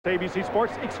ABC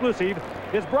Sports exclusive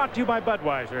is brought to you by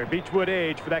Budweiser, Beechwood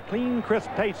Age, for that clean,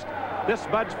 crisp taste. This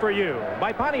Bud's for you.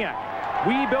 By Pontiac,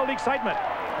 we build excitement.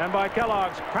 And by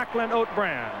Kellogg's Cracklin' Oat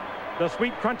brand. The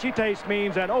sweet, crunchy taste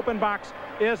means an open box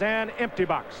is an empty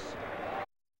box.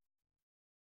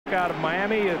 Out of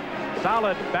Miami, a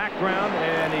solid background,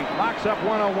 and he locks up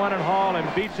one-on-one and Hall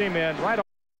and beats him in right on.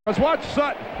 Let's watch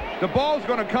Sutton. The ball's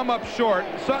going to come up short.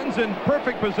 Sutton's in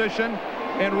perfect position.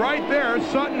 And right there,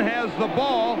 Sutton has the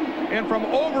ball, and from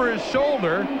over his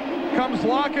shoulder comes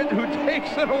Lockett, who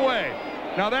takes it away.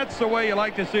 Now that's the way you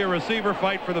like to see a receiver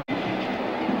fight for the...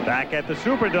 Back at the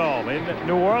Superdome in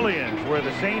New Orleans, where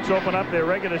the Saints open up their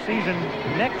regular season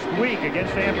next week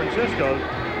against San Francisco.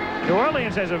 New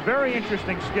Orleans has a very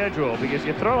interesting schedule because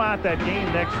you throw out that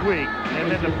game next week,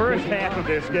 and then the first half of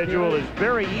their schedule is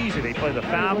very easy. They play the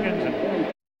Falcons.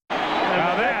 And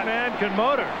now that man can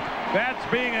motor. That's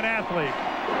being an athlete.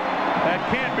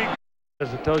 That can't be.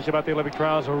 As it tells you about the Olympic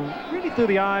trials, are really through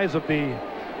the eyes of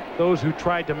those who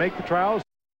tried to make the trials.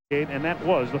 And that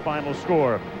was the final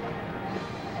score.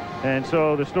 And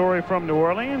so the story from New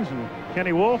Orleans, and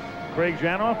Kenny Wolf, Craig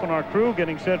Janoff, and our crew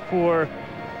getting set for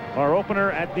our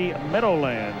opener at the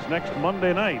Meadowlands next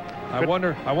Monday night. I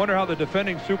wonder how the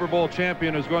defending Super Bowl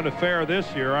champion is going to fare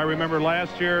this year. I remember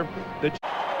last year that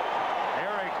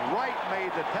Eric Wright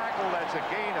made the tackle. That's a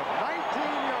gain of 19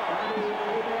 yards.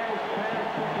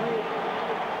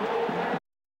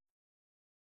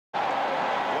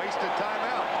 Wasted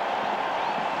timeout.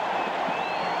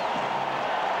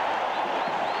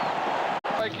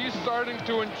 Like he's starting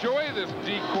to enjoy this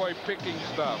decoy picking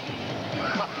stuff.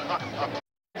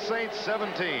 Saints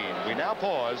 17. We now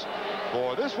pause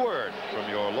for this word from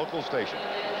your local station.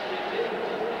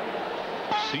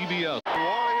 CBS. New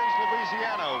Orleans,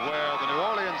 Louisiana, where the New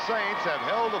Orleans Saints have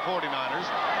held the 49ers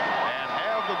and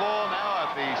have the ball now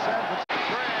at the San Francisco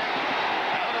Grand.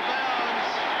 Out of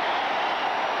bounds.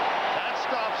 That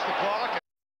stops the clock.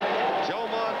 Joe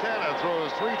Montana throws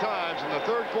 3 times in the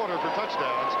third quarter for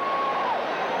touchdowns.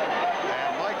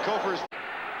 And Mike Kofer's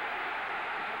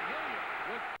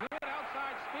with good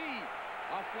outside speed.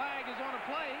 A flag is on a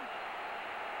play.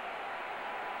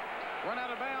 Run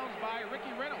out of bounds by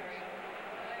Ricky Reynolds.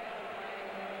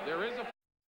 There is a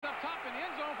up top in the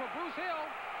end zone for Bruce Hill,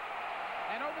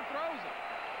 and overthrows it.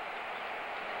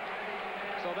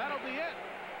 So that'll be it.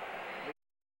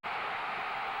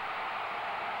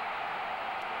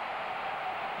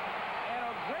 And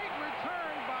a great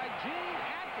return by Gene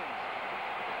Atkins.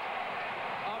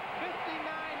 A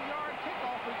 59-yard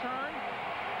kickoff return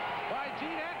by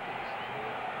Gene Atkins.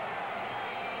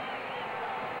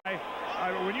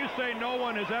 when you say no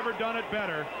one has ever done it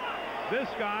better, this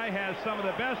guy has some of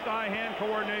the best eye-hand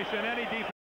coordination any defense.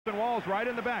 Walls right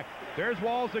in the back. There's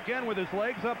Walls again with his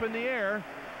legs up in the air.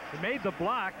 He made the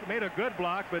block, made a good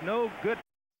block, but no good.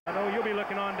 I know you'll be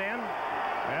looking on, Dan.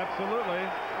 Absolutely.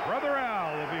 Brother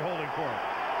Al will be holding for him.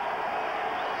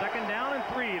 2nd down and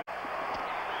 3.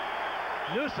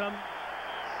 Newsome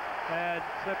had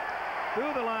slipped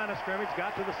through the line of scrimmage,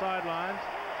 got to the sidelines.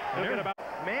 Looking about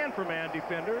man-for-man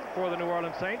defender for the New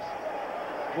Orleans Saints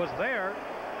was there.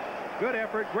 Good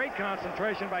effort, great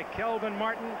concentration by Kelvin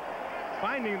Martin,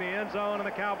 finding the end zone, and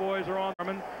the Cowboys are on.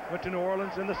 Went to New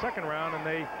Orleans in the 2nd round, and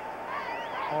they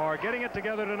are getting it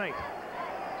together tonight.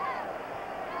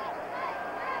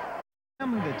 The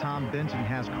family that Tom Benson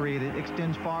has created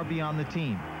extends far beyond the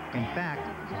team. In fact,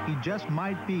 he just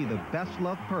might be the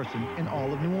best-loved person in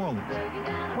all of New Orleans.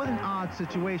 What an odd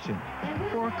situation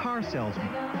for a car salesman.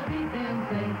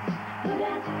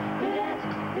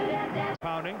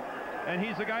 Pounding, and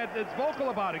he's the guy that's vocal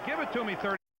about it. Give it to me,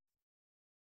 30.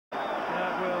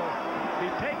 That will be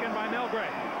taken by Mel Gray.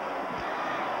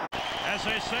 As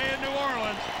they say in New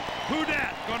Orleans, who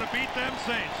dat going to beat them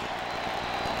Saints?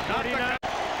 Not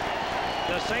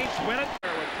the Saints win it.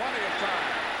 With plenty of time.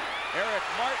 Eric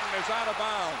Martin is out of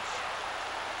bounds.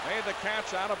 Made the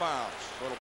catch out of bounds.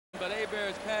 But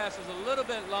Hebert's pass is a little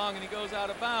bit long, and he goes out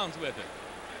of bounds with it.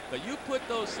 But you put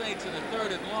those Saints in the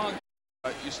 3rd and long.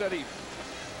 You said he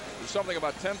was something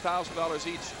about $10,000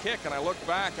 each kick, and I looked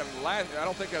back, and I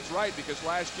don't think that's right, because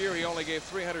last year he only gave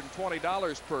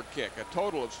 $320 per kick, a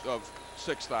total of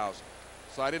 $6,000.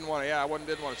 So I didn't want to. Yeah,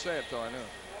 didn't want to say it till I knew.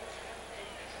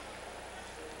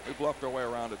 We bluffed our way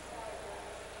around it.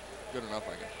 Good enough,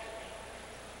 I guess.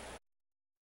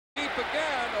 Deep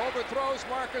again, overthrows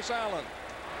Marcus Allen.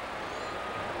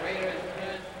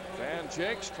 Dan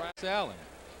Jakes tries Allen.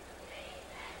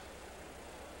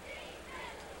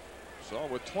 So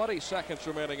with 20 seconds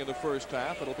remaining in the first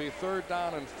half, it'll be 3rd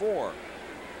down and 4.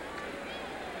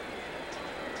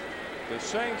 The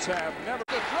Saints have never.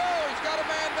 The throw, he's got a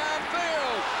man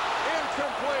downfield.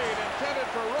 Incomplete. intended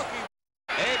for rookie.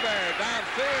 Hebert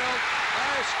downfield.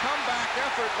 Nice comeback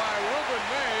effort by Ruben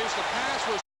Mays. The pass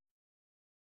was.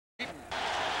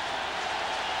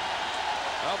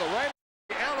 Well, the right.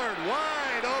 Ellard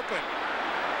wide open.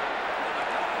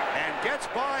 And gets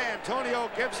by Antonio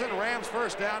Gibson. Rams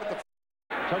first down at the.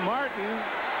 To Martin.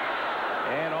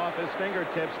 And off his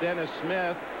fingertips, Dennis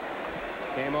Smith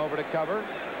came over to cover.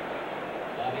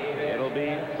 It'll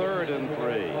be 3rd and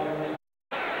 3.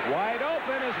 Wide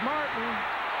open is Martin.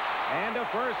 And a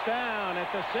first down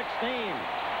at the 16.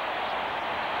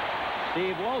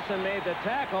 Steve Wilson made the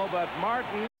tackle, but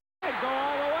Martin might go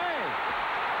all the way.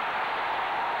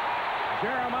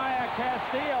 Jeremiah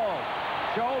Castile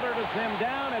shoulders him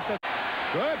down at the.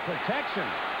 Good protection.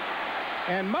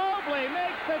 And Mobley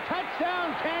makes the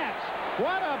touchdown catch.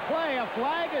 What a play. A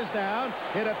flag is down.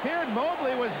 It appeared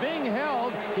Mobley was being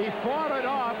held. He fought it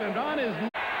off and on his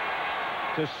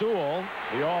to Sewell,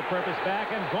 the all-purpose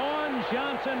back, and Vaughn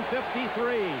Johnson,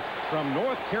 53, from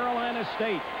North Carolina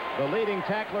State. The leading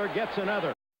tackler gets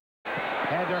another.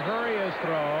 Had to hurry his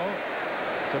throw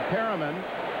to Perriman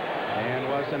and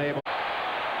wasn't able.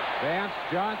 Vance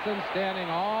Johnson standing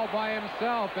all by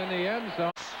himself in the end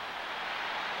zone.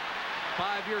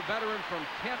 5-year veteran from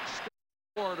Kent State,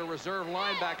 a reserve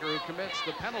linebacker who commits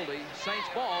the penalty. Saints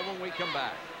ball when we come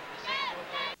back.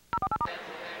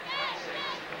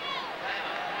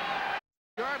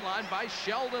 Yard line by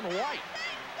Sheldon White.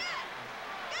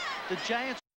 The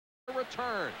Giants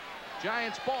return.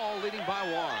 Giants ball leading by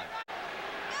 1.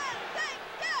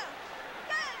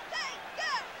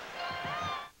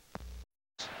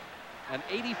 An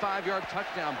 85-yard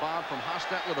touchdown bomb from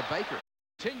Hostetler to Baker.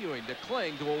 Continuing to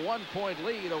cling to a 1-point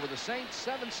lead over the Saints,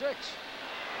 7-6.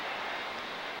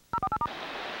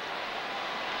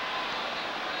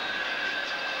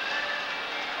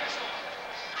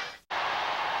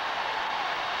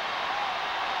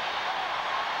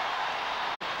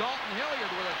 Dalton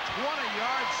Hilliard with a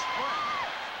 20-yard sprint.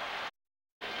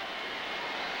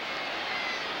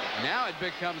 Now it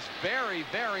becomes very,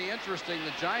 very interesting.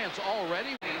 The Giants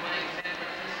already.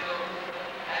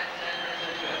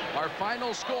 Our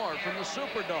final score from the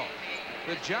Superdome.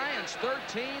 The Giants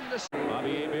 13.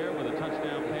 Bobby Hebert with a touchdown.